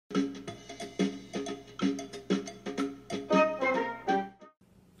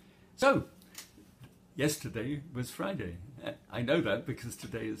So, yesterday was Friday. I know that because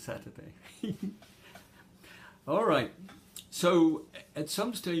today is Saturday. All right. So, at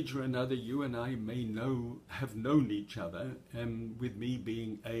some stage or another, you and I may have known each other, with me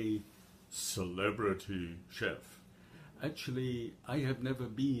being a celebrity chef. Actually, I have never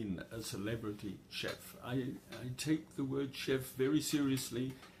been a celebrity chef. I take the word chef very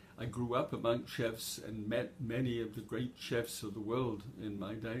seriously. I grew up among chefs and met many of the great chefs of the world in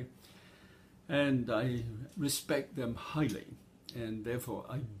my day. And I respect them highly. And therefore,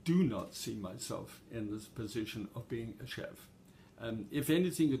 I do not see myself in this position of being a chef. If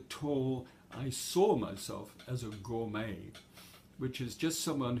anything at all, I saw myself as a gourmet, which is just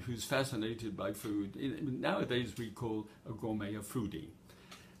someone who's fascinated by food. Nowadays, we call a gourmet a foodie.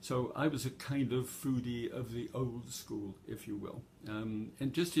 So I was a kind of foodie of the old school, if you will,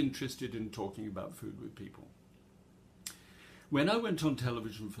 and just interested in talking about food with people. When I went on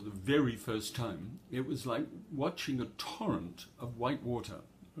television for the very first time, it was like watching a torrent of white water,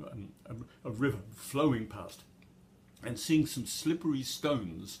 a river flowing past, and seeing some slippery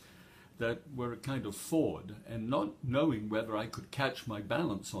stones that were a kind of ford, and not knowing whether I could catch my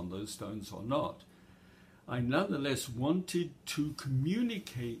balance on those stones or not. I nonetheless wanted to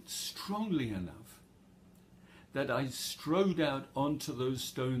communicate strongly enough that I strode out onto those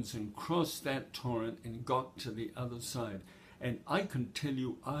stones and crossed that torrent and got to the other side. And I can tell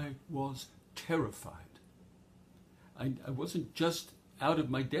you, I was terrified. I wasn't just out of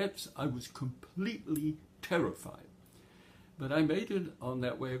my depths, I was completely terrified. But I made it on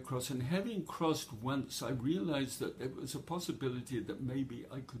that way across, and having crossed once, I realized that there was a possibility that maybe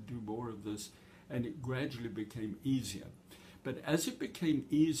I could do more of this, and it gradually became easier. But as it became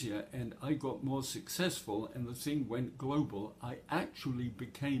easier and I got more successful and the thing went global, I actually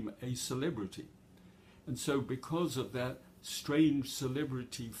became a celebrity. And so because of that strange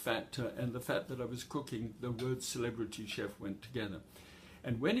celebrity factor and the fact that I was cooking, the word celebrity chef went together.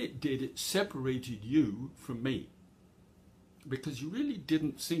 And when it did, it separated you from me, because you really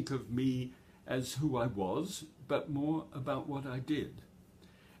didn't think of me as who I was, but more about what I did.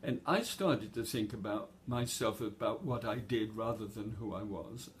 And I started to think about myself about what I did rather than who I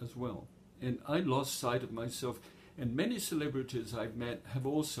was as well. And I lost sight of myself, and many celebrities I've met have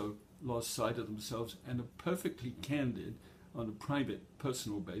also lost sight of themselves and are perfectly candid on a private,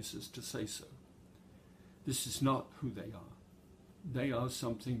 personal basis to say so. This is not who they are. They are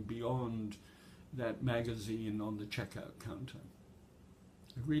something beyond that magazine on the checkout counter.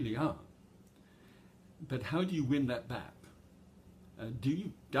 They really are. But how do you win that back?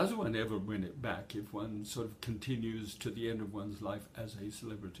 Does one ever win it back if one sort of continues to the end of one's life as a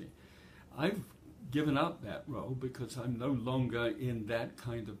celebrity? I've given up that role because I'm no longer in that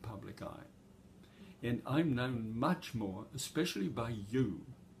kind of public eye. And I'm known much more, especially by you,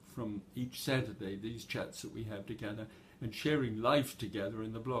 from each Saturday, these chats that we have together, and sharing life together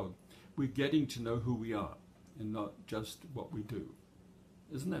in the blog. We're getting to know who we are and not just what we do.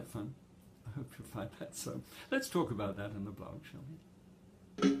 Isn't that fun? I hope you find that so. Let's talk about that in the blog, shall we?